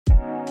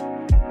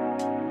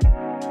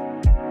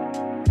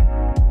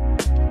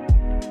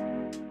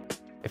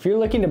If you're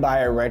looking to buy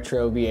a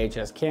retro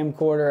VHS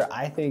camcorder,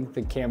 I think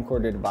the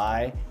camcorder to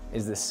buy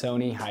is the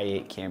Sony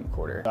Hi8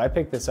 camcorder. So I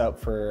picked this up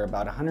for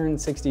about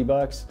 160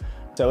 bucks.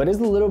 So it is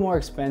a little more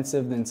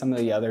expensive than some of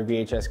the other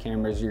VHS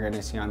cameras you're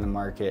gonna see on the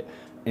market.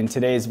 In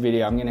today's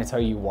video, I'm gonna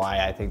tell you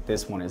why I think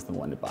this one is the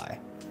one to buy.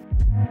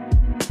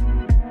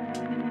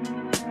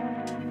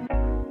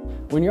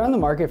 When you're on the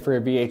market for a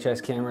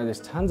VHS camera,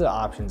 there's tons of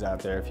options out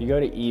there. If you go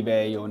to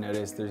eBay, you'll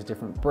notice there's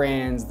different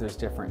brands, there's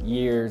different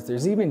years,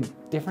 there's even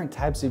different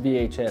types of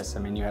VHS. I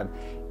mean, you have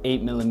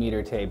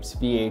 8mm tapes,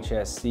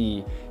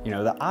 VHS-C,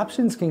 the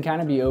options can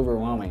kind of be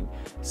overwhelming.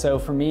 So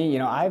for me,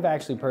 I've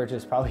actually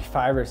purchased probably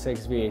 5 or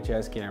 6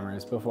 VHS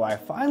cameras before I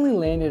finally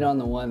landed on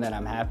the one that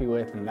I'm happy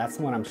with, and that's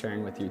the one I'm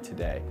sharing with you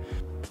today.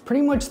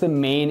 Pretty much the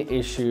main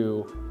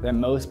issue that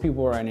most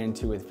people run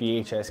into with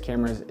VHS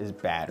cameras is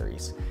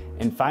batteries.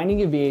 And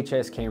finding a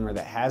VHS camera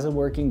that has a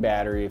working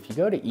battery, if you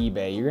go to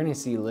eBay, you're gonna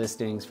see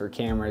listings for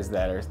cameras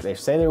they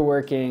say they're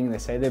working, they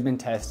say they've been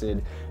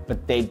tested,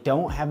 but they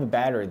don't have a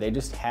battery. They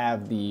just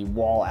have the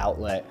wall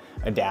outlet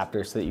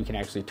adapter so that you can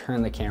actually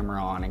turn the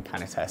camera on and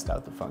kind of test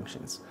out the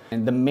functions.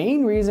 And the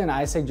main reason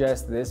I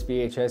suggest this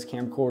VHS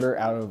camcorder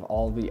out of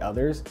all the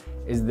others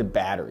is the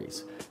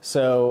batteries.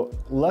 So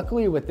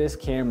luckily with this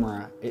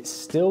camera, it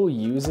still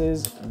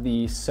uses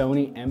the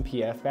Sony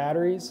MPF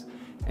batteries.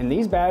 And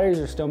these batteries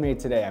are still made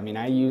today. I mean,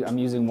 I'm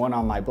using one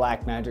on my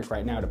Blackmagic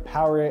right now to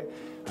power it.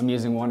 I'm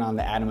using one on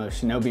the Atomos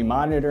Shinobi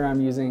monitor I'm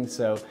using.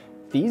 So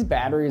these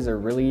batteries are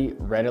really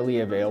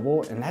readily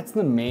available, and that's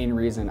the main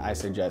reason I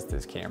suggest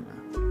this camera.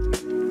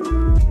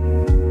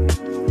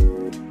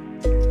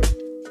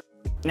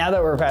 Now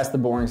that we're past the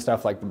boring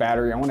stuff like the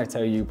battery, I want to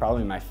tell you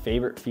probably my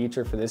favorite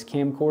feature for this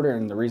camcorder,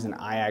 and the reason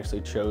I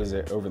actually chose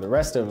it over the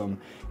rest of them,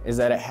 is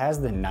that it has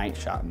the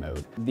Nightshot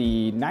mode.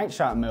 The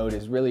Nightshot mode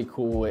is really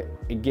cool.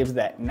 It gives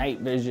that night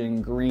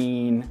vision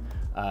green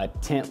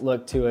tint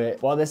look to it.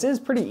 While this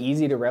is pretty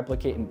easy to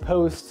replicate in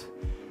post,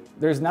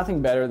 there's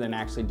nothing better than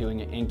actually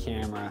doing it in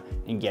camera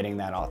and getting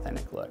that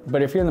authentic look.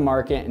 But if you're in the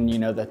market and you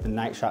know that the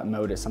Nightshot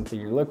mode is something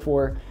you look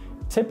for,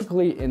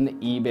 typically in the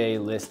eBay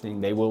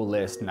listing, they will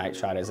list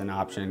Nightshot as an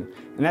option.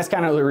 And that's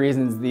kind of the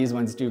reasons these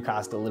ones do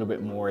cost a little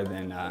bit more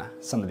than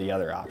some of the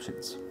other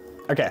options.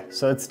 Okay,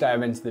 so let's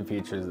dive into the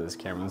features of this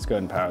camera. Let's go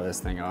ahead and power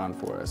this thing on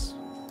for us.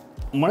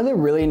 One of the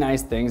really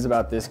nice things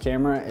about this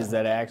camera is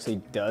that it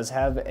actually does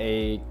have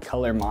a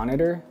color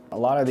monitor. A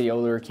lot of the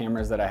older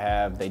cameras that I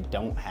have, they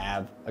don't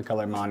have a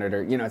color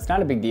monitor. It's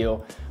not a big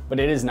deal, but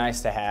it is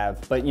nice to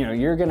have. But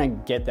you're gonna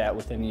get that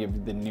with any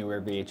of the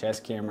newer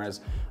VHS cameras.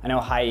 I know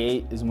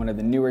Hi8 is one of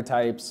the newer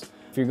types.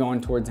 If you're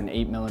going towards an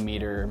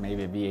 8mm,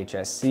 maybe a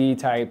VHS-C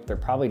type, they're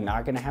probably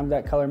not gonna have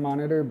that color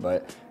monitor,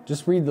 but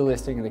just read the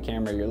listing of the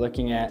camera you're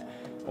looking at.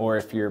 Or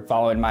if you're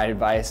following my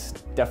advice,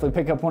 definitely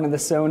pick up one of the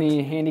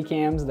Sony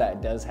Handycams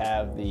that does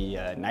have the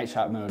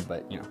Nightshot mode,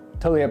 but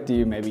totally up to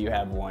you. Maybe you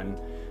have one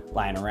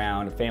lying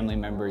around, a family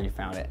member, you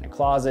found it in a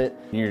closet,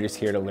 and you're just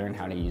here to learn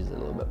how to use it a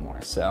little bit more.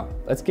 So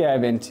let's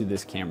dive into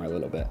this camera a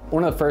little bit.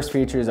 One of the first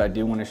features I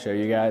do want to show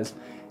you guys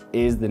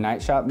is the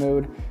Nightshot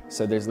mode.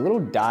 So there's a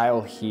little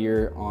dial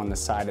here on the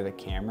side of the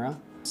camera.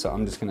 So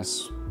I'm just gonna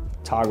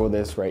toggle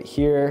this right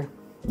here.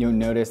 You'll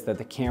notice that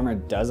the camera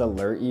does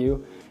alert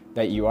you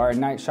that you are in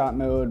Nightshot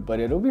mode, but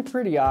it'll be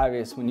pretty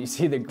obvious when you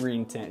see the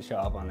green tint show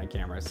up on the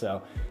camera.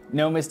 So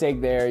no mistake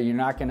there, you're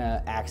not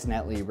gonna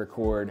accidentally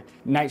record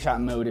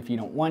Nightshot mode if you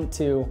don't want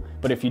to,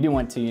 but if you do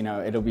want to,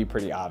 it'll be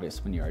pretty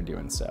obvious when you are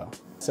doing so.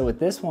 So with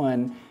this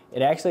one,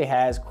 it actually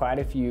has quite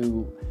a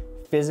few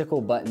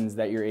physical buttons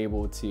that you're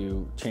able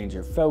to change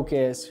your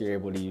focus, you're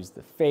able to use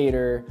the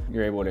fader,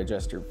 you're able to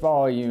adjust your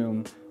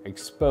volume,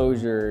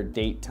 exposure,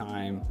 date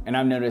time. And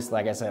I've noticed,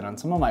 like I said, on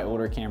some of my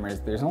older cameras,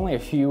 there's only a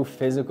few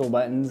physical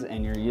buttons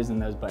and you're using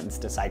those buttons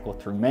to cycle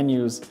through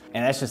menus,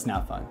 and that's just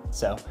not fun.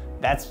 So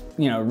that's,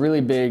 a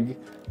really big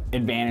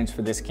advantage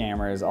for this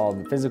camera is all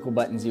the physical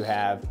buttons you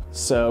have.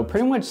 So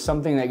pretty much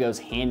something that goes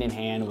hand in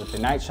hand with the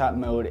Nightshot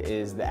mode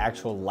is the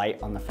actual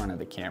light on the front of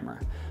the camera.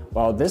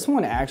 While this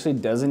one actually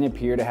doesn't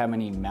appear to have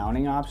any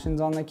mounting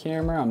options on the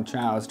camera,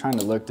 I was trying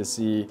to look to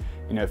see,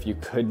 if you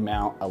could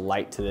mount a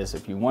light to this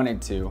if you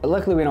wanted to. But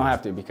luckily we don't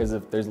have to, because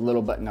if there's a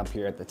little button up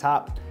here at the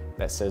top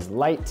that says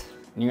light,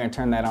 and you're gonna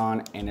turn that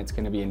on and it's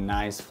gonna be a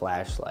nice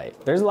flashlight.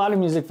 There's a lot of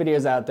music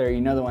videos out there,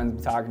 the ones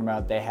I'm talking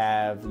about, they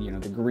have,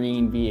 the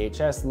green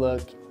VHS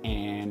look,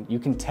 and you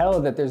can tell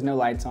that there's no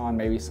lights on,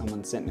 maybe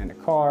someone's sitting in a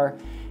car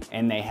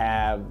and they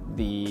have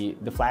the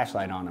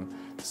flashlight on them.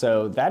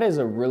 So that is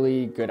a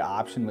really good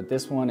option with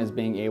this one, is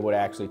being able to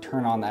actually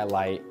turn on that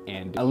light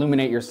and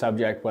illuminate your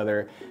subject,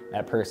 whether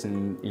that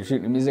person, you're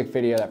shooting a music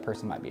video, that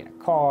person might be in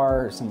a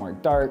car or somewhere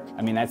dark.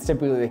 I mean, that's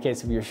typically the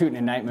case if you're shooting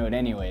in night mode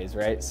anyways,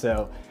 right?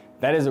 So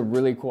that is a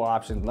really cool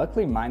option.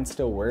 Luckily mine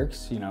still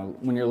works.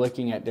 When you're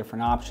looking at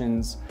different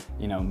options,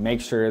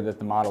 make sure that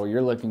the model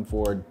you're looking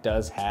for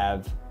does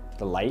have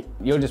the light.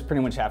 You'll just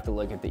pretty much have to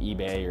look at the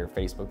eBay or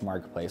Facebook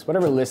Marketplace,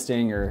 whatever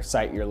listing or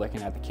site you're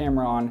looking at the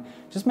camera on,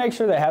 just make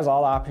sure that it has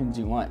all options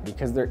you want,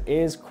 because there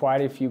is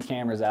quite a few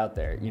cameras out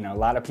there. A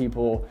lot of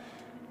people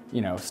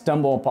you know,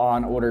 stumble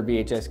upon older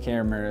VHS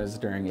cameras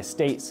during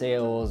estate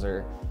sales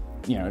or,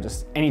 you know,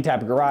 just any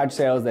type of garage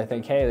sales. They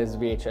think, hey, this is a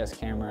VHS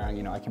camera,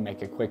 you know, I can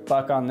make a quick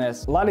buck on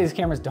this. A lot of these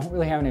cameras don't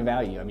really have any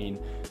value. I mean,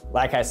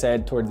 like I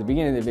said towards the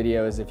beginning of the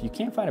video, is if you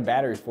can't find a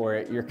battery for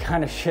it, you're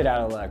kind of shit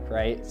out of luck,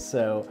 right?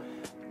 So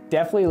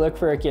definitely look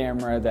for a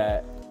camera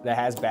that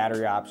has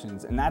battery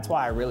options. And that's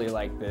why I really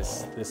like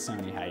this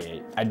Sony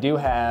Hi8. I do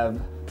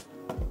have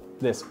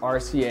this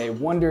RCA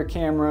Wonder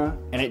camera,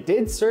 and it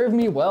did serve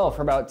me well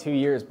for about 2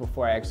 years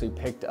before I actually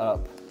picked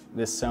up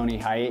this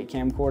Sony Hi8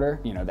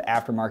 camcorder. You know, the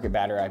aftermarket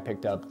battery I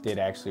picked up did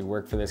actually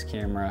work for this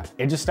camera.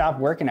 It just stopped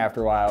working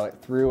after a while. It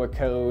threw a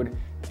code,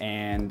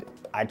 and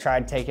I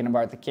tried taking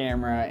apart the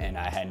camera and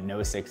I had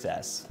no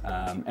success.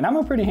 And I'm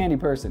a pretty handy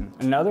person.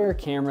 Another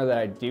camera that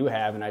I do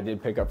have and I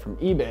did pick up from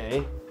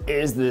eBay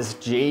is this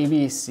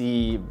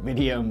JVC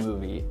Video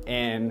Movie.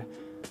 And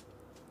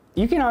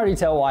you can already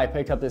tell why I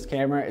picked up this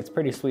camera. It's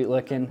pretty sweet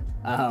looking.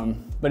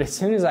 But as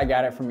soon as I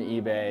got it from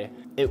eBay,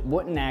 it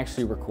wouldn't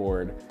actually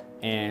record.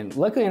 And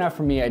luckily enough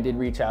for me, I did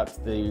reach out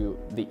to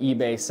the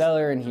eBay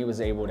seller, and he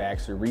was able to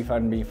actually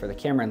refund me for the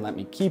camera and let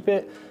me keep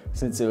it,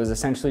 since it was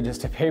essentially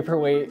just a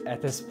paperweight at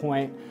this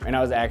point. And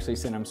I was actually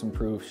sent him some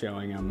proof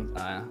showing him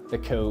the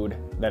code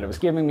that it was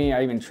giving me.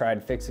 I even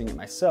tried fixing it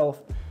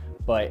myself,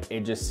 but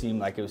it just seemed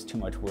like it was too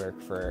much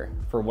work for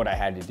what I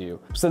had to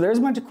do. So there's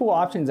a bunch of cool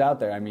options out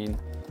there. I mean,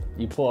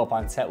 you pull up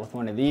on set with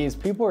one of these,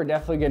 people are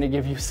definitely gonna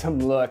give you some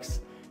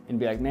looks and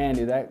be like, man,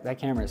 dude, that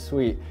camera is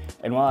sweet.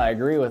 And while I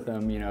agree with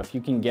them, you know, if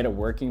you can get a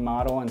working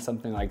model on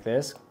something like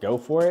this, go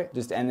for it.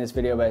 Just end this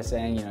video by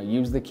saying, you know,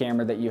 use the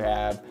camera that you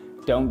have.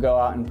 Don't go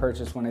out and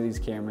purchase one of these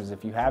cameras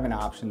if you have an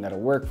option that'll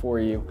work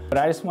for you. But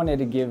I just wanted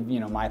to give, you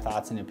know, my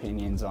thoughts and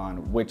opinions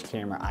on which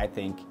camera I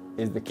think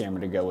is the camera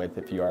to go with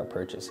if you are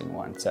purchasing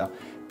one. So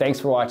thanks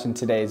for watching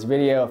today's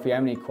video. If you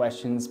have any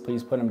questions,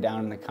 please put them down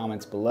in the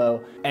comments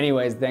below.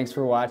 Anyways, thanks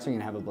for watching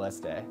and have a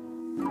blessed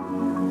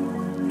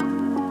day.